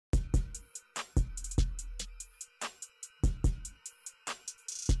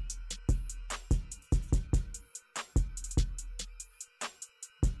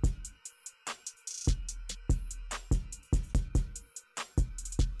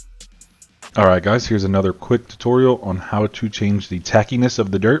Alright guys, here's another quick tutorial on how to change the tackiness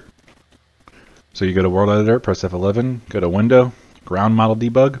of the dirt. So you go to World Editor, press F11, go to Window, Ground Model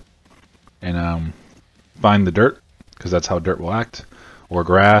Debug, and find the dirt, because that's how dirt will act, or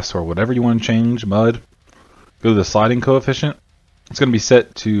grass, or whatever you want to change, mud. Go to the sliding coefficient. It's going to be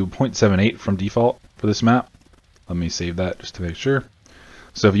set to 0.78 from default for this map. Let me save that just to make sure.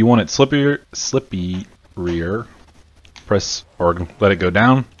 So if you want it slippier, press or let it go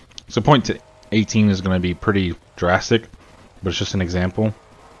down. So 0.18 is going to be pretty drastic, but it's just an example.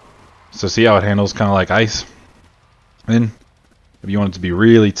 So see how it handles kind of like ice. Then if you want it to be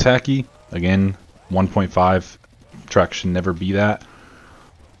really tacky, again 1.5 track should never be that,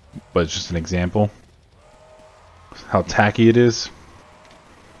 but it's just an example how tacky it is.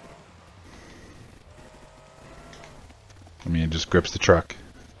 I mean, it just grips the truck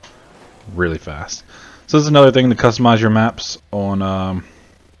really fast. So this is another thing to customize your maps on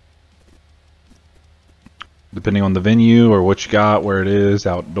depending on the venue or what you got, where it is,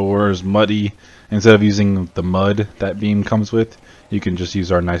 outdoors, muddy. Instead of using the mud that Beam comes with, you can just use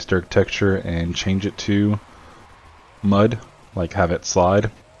our nice dirt texture and change it to mud, like have it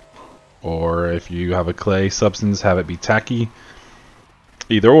slide. Or if you have a clay substance, have it be tacky.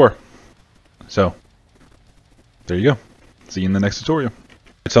 Either or. So there you go. See you in the next tutorial.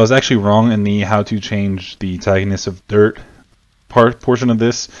 So I was actually wrong in the how to change the tackiness of dirt portion of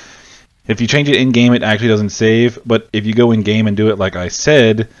this. If you change it in game, it actually doesn't save, but if you go in game and do it like I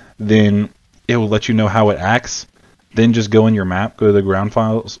said, then it will let you know how it acts. Then just go in your map, go to the ground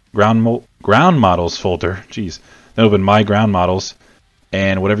models folder. Jeez, then open my ground models,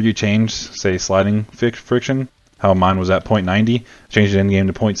 and whatever you change, say sliding friction, how mine was at 0.90, change it in game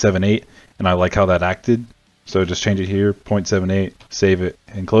to 0.78, and I like how that acted. So just change it here, 0.78, save it,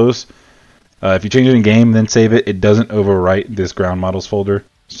 and close. If you change it in game, then save it, it doesn't overwrite this ground models folder.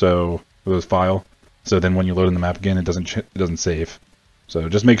 So this file. So then when you load in the map again, it doesn't save. So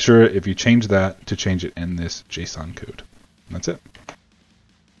just make sure if you change that to change it in this JSON code. And that's it.